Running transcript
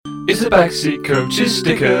It's the Backseat Coaches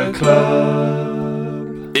Sticker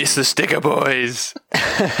Club. It's the Sticker Boys.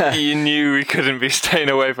 You knew we couldn't be staying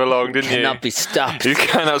away for long, didn't you? Cannot be stopped. You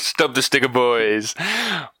cannot stop the Sticker Boys.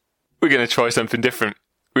 We're going to try something different.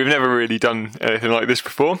 We've never really done anything like this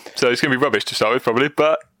before, so it's going to be rubbish to start with, probably,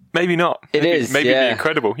 but maybe not. It is, Maybe it'll be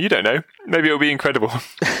incredible. You don't know. Maybe it'll be incredible.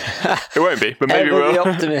 It won't be, but maybe it will. The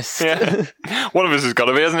optimist. Yeah. One of us has got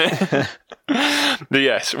to be, hasn't it? But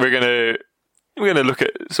yes, we're going to look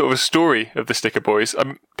at sort of a story of the Sticker Boys.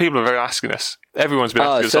 People are very asking us. Everyone's been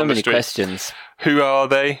asking us so on the many street. questions. Who are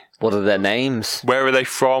they? What are their names? Where are they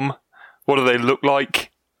from? What do they look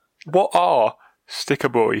like? What are Sticker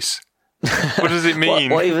Boys? What does it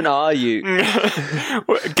mean? What even are you?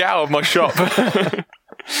 Get out of my shop.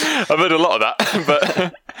 I've heard a lot of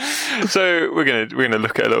that. But so we're gonna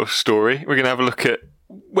look at a little story. We're gonna have a look at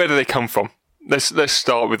where do they come from. Let's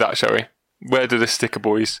start with that, shall we? Where do the Sticker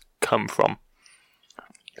Boys come from?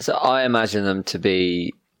 So I imagine them to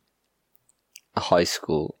be a high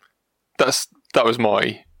school. That was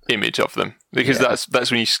my image of them, because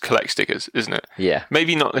that's when you collect stickers, isn't it? Yeah.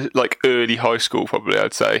 Maybe not like early high school, probably,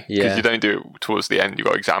 I'd say, because Yeah. you don't do it towards the end. You've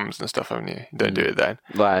got exams and stuff, haven't you? You don't do it then.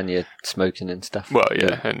 Well, and you're smoking and stuff. Well,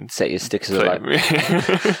 yeah, and set your stickers alight.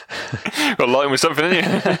 got to light them with something,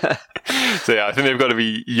 haven't you? So yeah, I think they've got to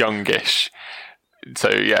be youngish. So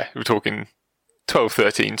yeah, we're talking 12,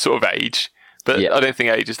 13 sort of age, but Yeah. I don't think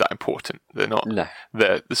age is that important. They're not. No.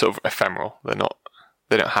 They're sort of ephemeral. They're not.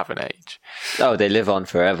 They don't have an age. Oh, they live on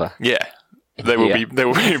forever. Yeah. They will Yeah.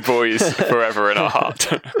 be boys forever in our heart.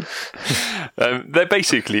 They're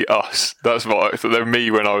basically us. That's what I thought. They're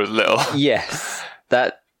me when I was little. Yes.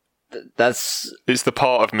 That's It's the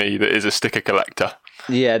part of me that is a sticker collector.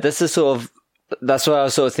 yeah, that's the sort of that's what I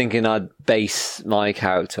was sort of thinking I'd base my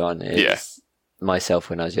character on is Yeah. myself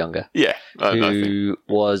when I was younger. Yeah. I think. Who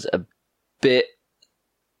was a bit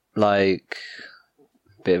like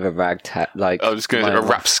bit of a ragtag, like I was going to say a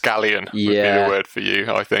rapscallion would be the Yeah. word for you,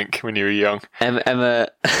 I think, when you were young. Emma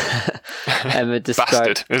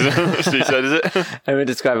described Bastard. She said, is it? Emma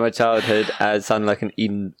described my childhood as sounding like an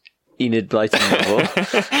Enid Blyton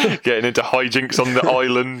novel. Getting into hijinks on the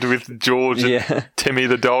island with George and Yeah. Timmy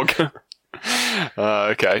the dog.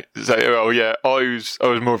 Okay. So, I was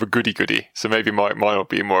more of a goody-goody, so maybe mine will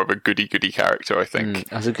be more of a goody-goody character, I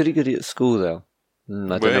think. I was a goody at school though. I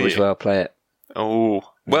don't Were know which you? way I'll play it. Oh,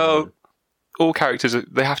 well, all characters,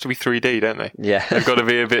 they have to be 3D, don't they? Yeah. They've got to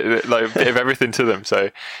be a bit of everything to them. So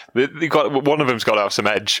one of them's got to have some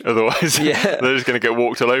edge, otherwise Yeah. they're just going to get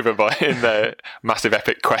walked all over by in their massive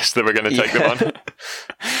epic quest that we're going to take them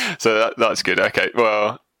on. So that's good. Okay,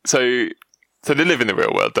 well, so they live in the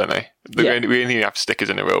real world, don't they? Yeah. We only have stickers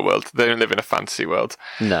in the real world. They don't live in a fantasy world.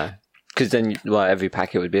 No. Because then, every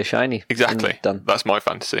packet would be a shiny. Exactly. And done. That's my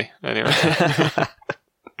fantasy. Anyway.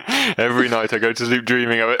 Every night I go to sleep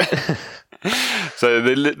dreaming of it. So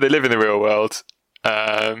they live in the real world.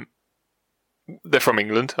 They're from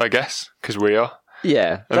England, I guess, because we are.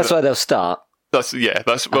 Yeah, that's where they'll start.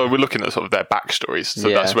 We're looking at sort of their backstories, so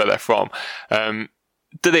Yeah. that's where they're from.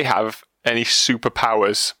 Do they have any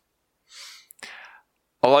superpowers?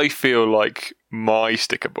 I feel like my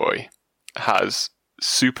Sticker Boy has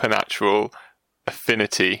supernatural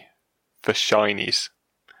affinity for shinies.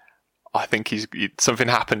 I think something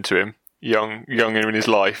happened to him young in his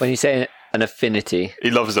life. When you say an affinity,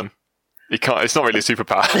 He loves them. He can't. It's not really a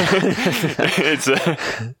superpower.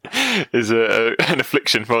 it's an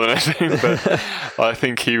affliction more than anything. But I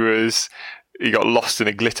think he got lost in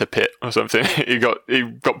a glitter pit or something. He got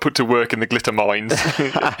put to work in the glitter mines,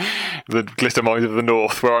 the glitter mines of the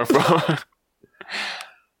north, where I'm from.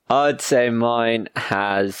 I'd say mine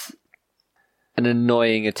has an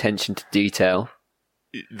annoying attention to detail.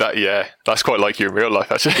 That's quite like you in real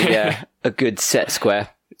life, actually. Yeah, a good set square.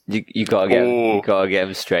 You gotta get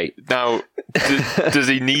him straight. Now, does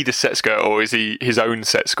he need a set square, or is he his own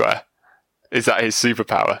set square? Is that his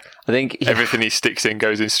superpower? I think Everything he sticks in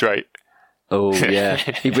goes in straight. Oh yeah,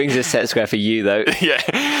 he brings a set square for you though. Yeah,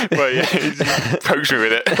 well, yeah, he pokes me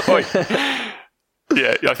with it. Oi.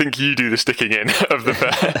 Yeah, I think you do the sticking in of the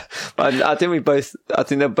pair. I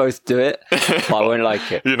think they'll both do it, but I won't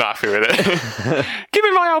like it. You're not happy with it. Give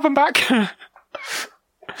me my album back.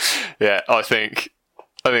 Yeah, I think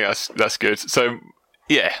that's good. So,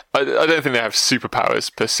 yeah, I don't think they have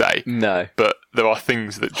superpowers per se. No, But there are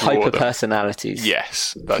things that draw hyper them. personalities.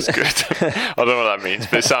 Yes, that's good. I don't know what that means,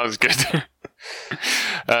 but it sounds good.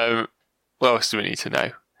 What else do we need to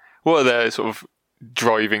know? What are their sort of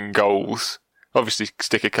driving goals? Obviously,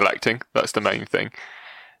 sticker collecting. That's the main thing.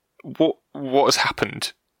 What has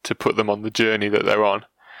happened to put them on the journey that they're on?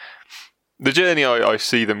 The journey I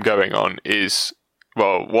see them going on is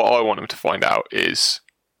Well, what I want them to find out is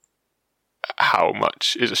how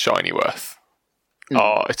much is a shiny worth?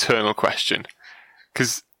 Our eternal question.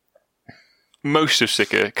 Because most of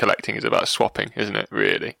sticker collecting is about swapping, isn't it,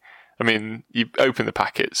 really? I mean, you open the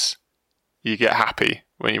packets, you get happy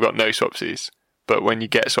when you've got no swapsies. But when you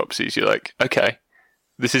get swapsies, you're like, okay,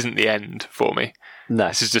 this isn't the end for me. No.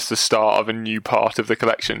 This is just the start of a new part of the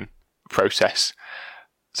collection process.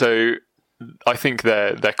 So I think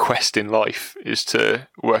their quest in life is to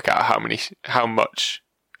work out how much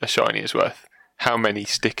a shiny is worth, how many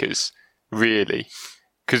stickers really,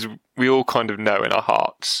 because we all kind of know in our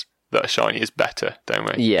hearts that a shiny is better,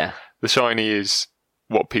 don't we? Yeah. The shiny is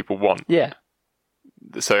what people want. Yeah.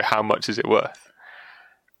 So how much is it worth?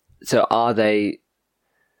 So are they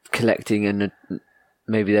collecting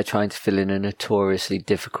maybe they're trying to fill in a notoriously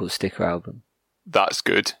difficult sticker album? That's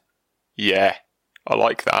good. Yeah, I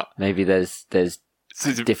like that. Maybe there's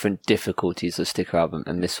different difficulties of sticker album,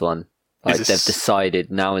 and this one, like they've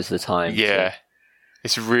decided now is the time. Yeah,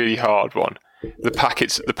 it's a really hard one. The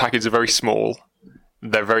packets are very small.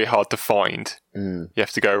 They're very hard to find. You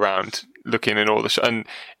have to go around looking in all the and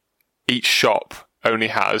each shop only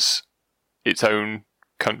has its own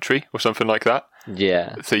country or something like that.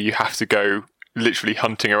 Yeah. So you have to go literally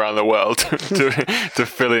hunting around the world to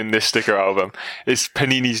fill in this sticker album. It's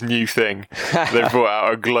Panini's new thing. They've brought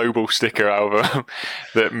out a global sticker album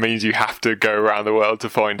that means you have to go around the world to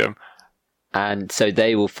find them. And so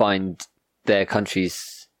they will find their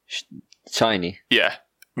country's shiny. Yeah,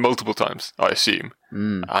 multiple times, I assume.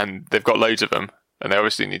 And they've got loads of them, and they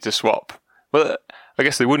obviously need to swap. Well, I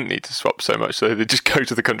guess they wouldn't need to swap so much, so they'd just go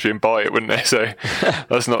to the country and buy it, wouldn't they? So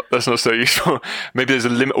that's not so useful. Maybe there's a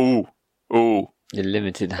limit. Ooh. You're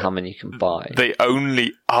limited how many you can buy. They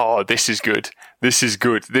only... this is good. This is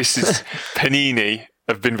Panini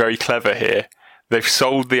have been very clever here. They've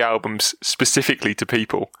sold the albums specifically to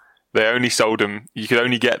people. They only sold them... You could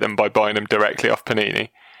only get them by buying them directly off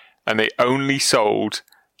Panini. And they only sold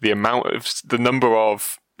the number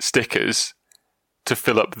of stickers to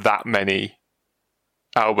fill up that many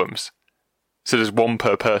albums. So there's one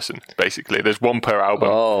per person, basically. There's one per album.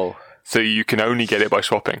 Oh. So you can only get it by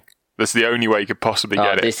swapping. That's the only way you could possibly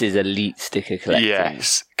get it. This is elite sticker collecting.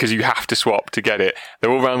 Yes, because you have to swap to get it. They're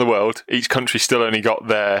all around the world. Each country still only got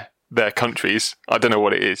their countries. I don't know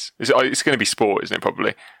what it is. It's going to be sport, isn't it,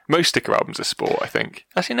 probably? Most sticker albums are sport, I think.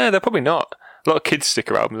 Actually, no, they're probably not. A lot of kids'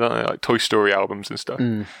 sticker albums, aren't they? Like Toy Story albums and stuff.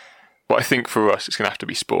 But I think for us, it's going to have to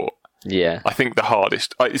be sport. Yeah. I think the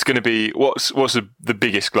hardest... It's going to be... What's the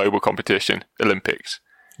biggest global competition? Olympics.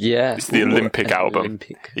 Yeah. It's the Olympic album.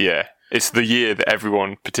 Olympic. Yeah. It's the year that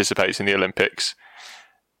everyone participates in the Olympics.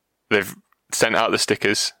 They've sent out the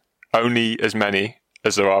stickers, only as many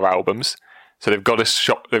as there are albums. So they've got to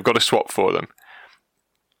swap for them.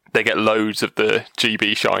 They get loads of the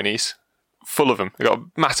GB shinies, full of them. They've got a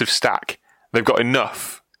massive stack. They've got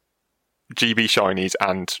enough GB shinies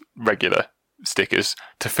and regular stickers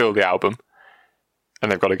to fill the album,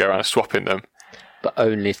 and they've got to go around swapping them. But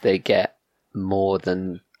only if they get more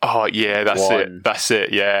than... Oh yeah, that's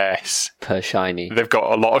it. Yes, per shiny. They've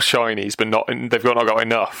got a lot of shinies, but they've not got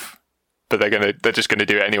enough. But they're just gonna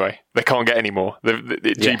do it anyway. They can't get any more.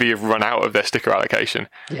 GB have run out of their sticker allocation.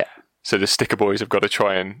 Yeah. So the sticker boys have got to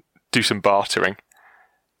try and do some bartering.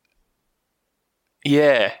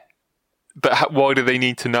 Yeah, but why do they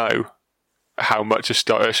need to know how much a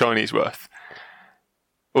shiny's worth?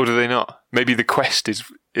 Or do they not? Maybe the quest is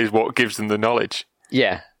what gives them the knowledge.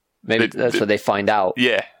 Yeah. Maybe that's what they find out.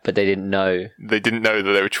 Yeah. But they didn't know. They didn't know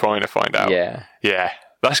that they were trying to find out. Yeah. Yeah.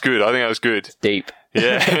 That's good. I think that was good. Deep.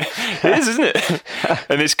 Yeah. It is, isn't it?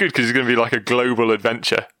 And it's good because it's going to be like a global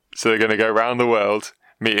adventure. So they're going to go around the world,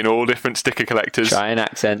 meeting all different sticker collectors. Trying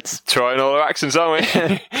accents. Trying all their accents, aren't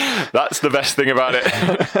we? That's the best thing about it.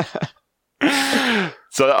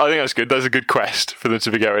 So I think that's good. That's a good quest for them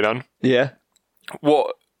to be going on. Yeah.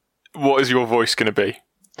 What is your voice going to be?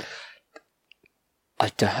 I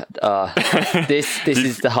don't. This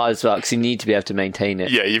is the hardest part because you need to be able to maintain it.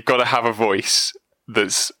 Yeah, you've got to have a voice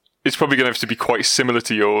it's probably going to have to be quite similar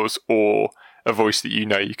to yours, or a voice that you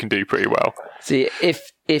can do pretty well. See,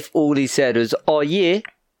 if all he said was "oh yeah,"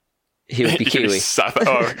 he would be Kiwi. South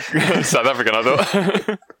African, I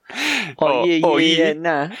thought. yeah,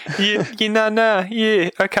 nah. Yeah,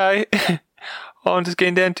 okay. I'm just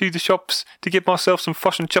getting down to the shops to get myself some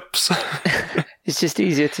fish and chips. It's just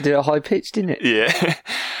easier to do it high pitched, isn't it? Yeah.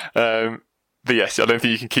 But yes, I don't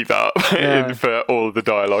think you can keep that up for all of the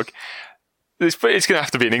dialogue. It's going to have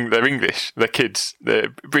to be they're English. They're kids. They're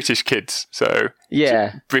British kids. So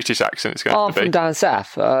yeah, British accent it's going to have to be. I'm from down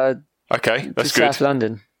south. Okay, that's good. South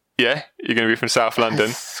London. Yeah, you're going to be from South London.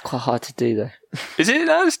 It's quite hard to do though. Is it?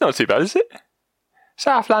 No, it's not too bad, is it?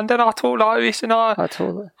 South London, I talk like this, and I I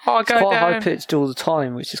go quite down. high pitched all the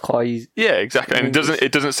time, which is quite easy. Yeah, exactly. And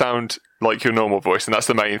it doesn't sound like your normal voice, and that's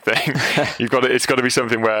the main thing. It's got to be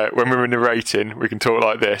something where when we're narrating, we can talk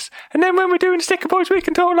like this, and then when we're doing sticker boys, we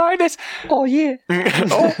can talk like this. Oh yeah.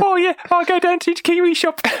 oh yeah, I'll go down to the Kiwi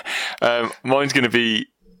shop. Mine's going to be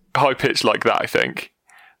high pitched like that, I think,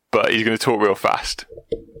 but he's going to talk real fast,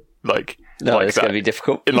 like. No, like it's going to be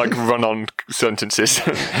difficult. In like run-on sentences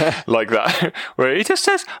like that, where he just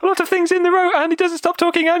says a lot of things in the row, and he doesn't stop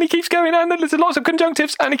talking, and he keeps going, and there's lots of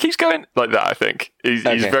conjunctives, and he keeps going like that. I think he's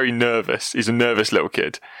very nervous. He's a nervous little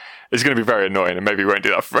kid. It's going to be very annoying, and maybe he won't do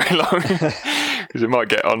that for very long because it might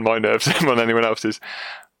get on my nerves more than anyone else's.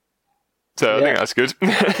 So I think that's good.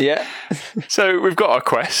 Yeah. So we've got our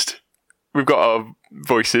quest, we've got our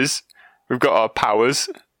voices, we've got our powers.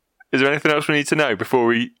 Is there anything else we need to know before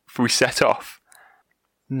we set off?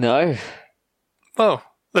 No. Well,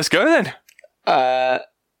 let's go then.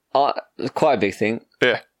 Quite a big thing.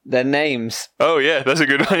 Yeah. Their names. Oh, yeah, that's a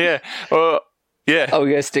good one, yeah. Well, yeah. Oh,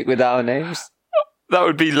 we're going to stick with our names? That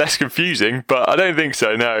would be less confusing, but I don't think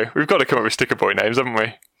so, no. We've got to come up with sticker boy names, haven't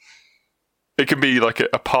we? It can be like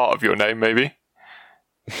a part of your name, maybe.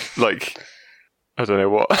 Like, I don't know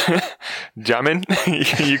what. Jammin?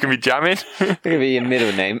 You can be Jammin? It could be your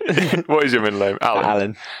middle name. What is your middle name?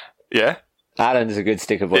 Alan. Yeah? Alan's a good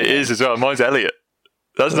sticker boy It name. is as well. Mine's Elliot.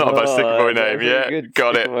 That's not a bad sticker boy name. Yeah,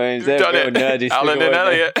 got it. Done it. Alan and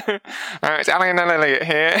Elliot. It's Alan and Elliot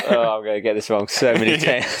here. Oh, I'm going to get this wrong so many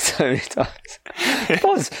times.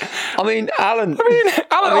 Boz, Alan. Alan,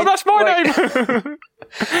 oh, that's my name.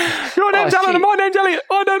 Your name's Alan and my name's Elliot.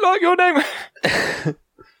 I don't like your name.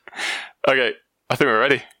 Okay, I think we're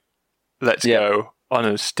ready. Let's go on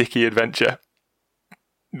a sticky adventure.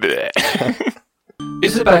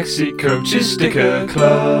 It's the Backseat Coaches Sticker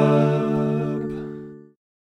Club.